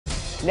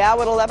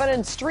Now at 11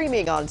 and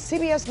streaming on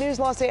CBS News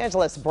Los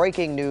Angeles.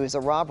 Breaking news: a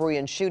robbery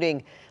and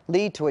shooting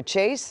lead to a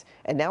chase,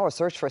 and now a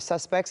search for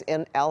suspects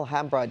in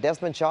Alhambra.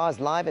 Desmond Shaw is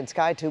live in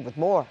Sky 2 with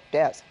more.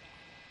 Des.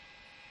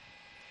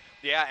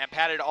 Yeah, and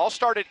Pat, it all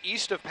started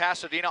east of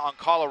Pasadena on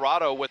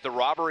Colorado with the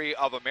robbery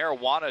of a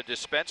marijuana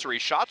dispensary.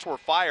 Shots were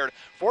fired.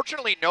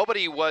 Fortunately,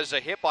 nobody was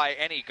hit by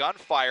any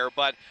gunfire,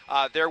 but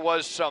there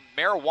was some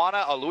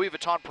marijuana, a Louis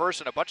Vuitton purse,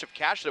 and a bunch of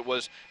cash that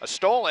was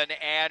stolen,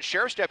 and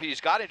sheriff's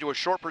deputies got into a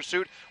short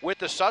pursuit with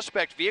the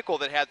suspect vehicle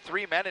that had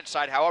 3 men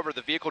inside. However,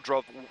 the vehicle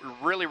drove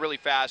really, really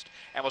fast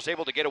and was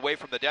able to get away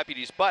from the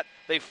deputies, but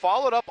they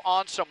followed up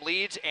on some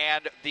leads,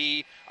 and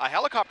the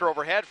helicopter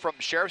overhead from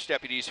sheriff's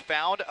deputies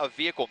found a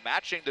vehicle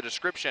matching the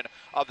description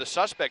of the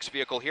suspect's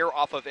vehicle here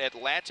off of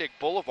Atlantic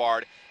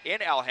Boulevard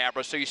in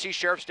Alhambra. So you see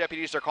sheriff's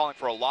deputies are calling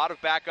for a lot of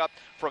backup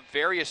from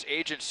various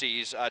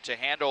agencies to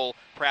handle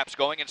perhaps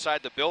going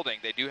inside the building.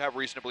 They do have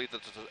reason to believe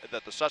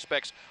that the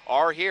suspects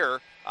are here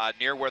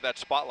near where that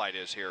spotlight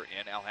is here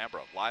in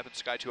Alhambra. Live in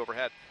Sky 2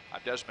 overhead, I'm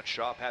Desmond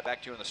Shaw. Pat,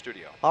 back to you in the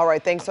studio. All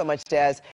right, thanks so much, Des.